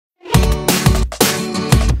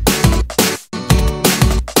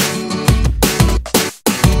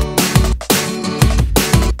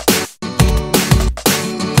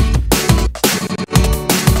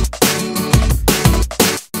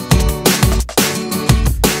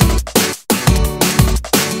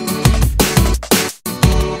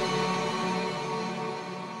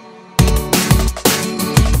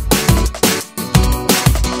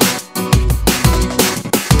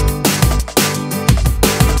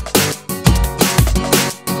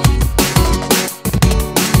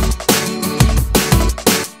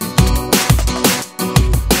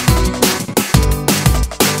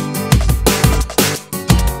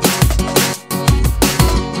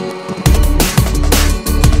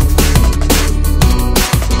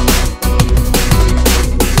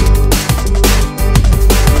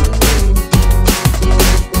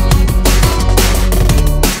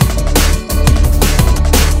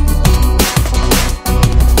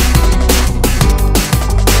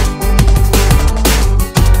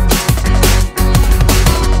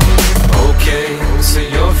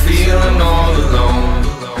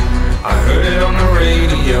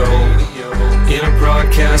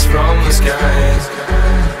from the skies.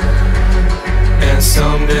 And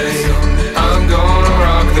someday I'm gonna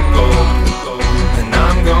rock the boat, and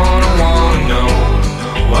I'm gonna wanna know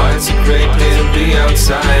why it's a great day to be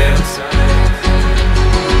outside.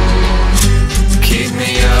 Keep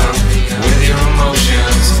me up with your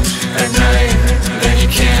emotions at night, then you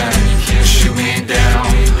can shoot me down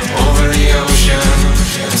over the ocean.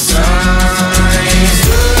 Signs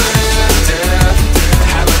of death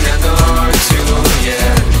haven't had the heart to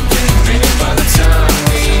yet. Maybe by the time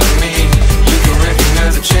we meet, you can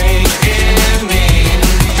recognize a change in me.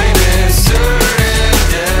 Maybe certain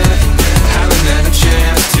death haven't had a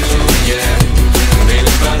chance to yet.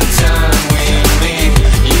 Maybe by the time we meet,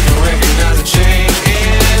 you can recognize a change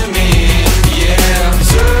in me. Yeah,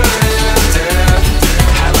 certain death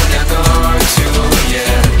haven't had the heart to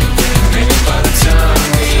yet. Maybe by the time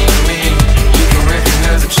we meet, you can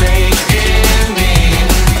recognize a change in me.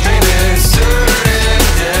 Maybe certain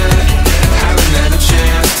death haven't had a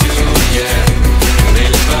chance to yet.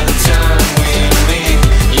 Maybe by the time we meet,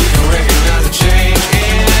 you can recognize a change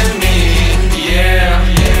in me. Yeah,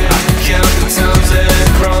 I can count the times that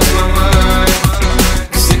cross my mind,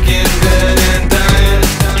 sick in bed and dying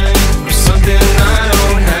for something I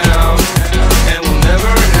don't have and will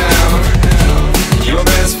never have. Your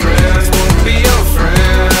best friends won't be your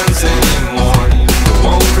friends anymore.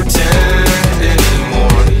 Won't pretend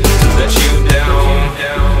anymore to let you down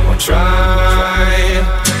or try.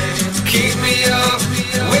 Keep me up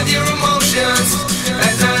with your emotions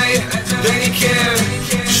at night, then you can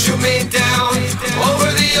shoot me down over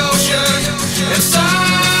the ocean inside.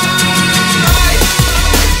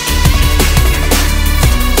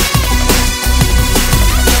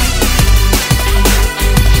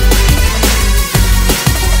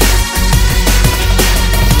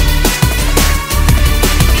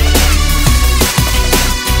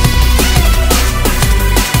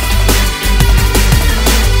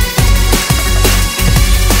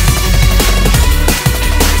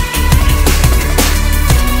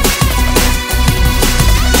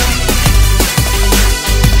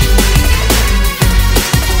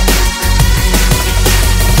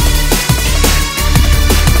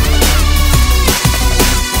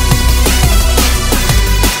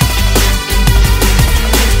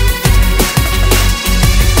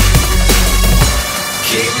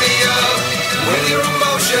 Keep me up with your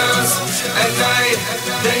emotions at night,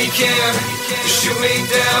 then you can shoot me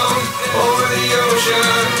down over the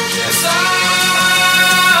ocean inside.